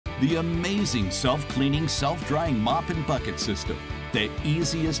The amazing self-cleaning, self-drying mop and bucket system. The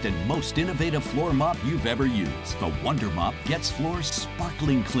easiest and most innovative floor mop you've ever used. The Wonder Mop gets floors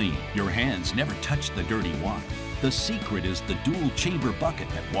sparkling clean. Your hands never touch the dirty water. The secret is the dual chamber bucket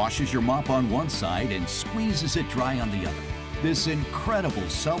that washes your mop on one side and squeezes it dry on the other. This incredible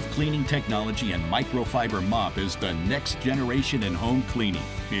self-cleaning technology and microfiber mop is the next generation in home cleaning.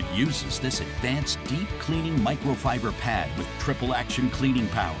 It uses this advanced deep cleaning microfiber pad with triple action cleaning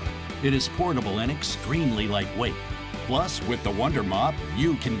power. It is portable and extremely lightweight. Plus, with the Wonder Mop,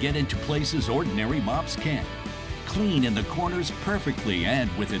 you can get into places ordinary mops can't. Clean in the corners perfectly,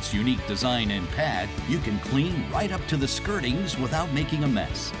 and with its unique design and pad, you can clean right up to the skirtings without making a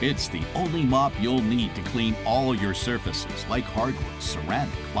mess. It's the only mop you'll need to clean all your surfaces like hardwood,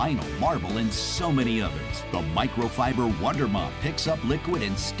 ceramic, vinyl, marble, and so many others. The Microfiber Wonder Mop picks up liquid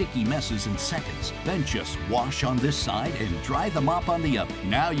and sticky messes in seconds. Then just wash on this side and dry the mop on the other.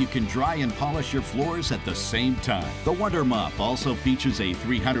 Now you can dry and polish your floors at the same time. The Wonder Mop also features a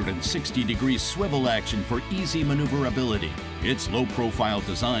 360-degree swivel action for easy maneuverability. Its low-profile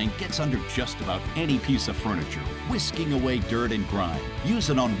design gets under just about any piece of furniture, whisking away dirt and grime. Use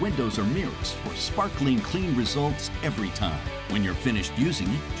it on windows or mirrors for sparkling clean results every time. When you're finished using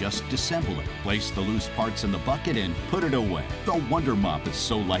it, just disassemble it. Place the loose parts in the bucket and put it away. The Wonder Mop is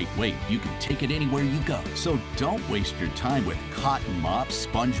so lightweight, you can take it anywhere you go. So don't waste your time with cotton mops,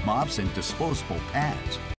 sponge mops, and disposable pads.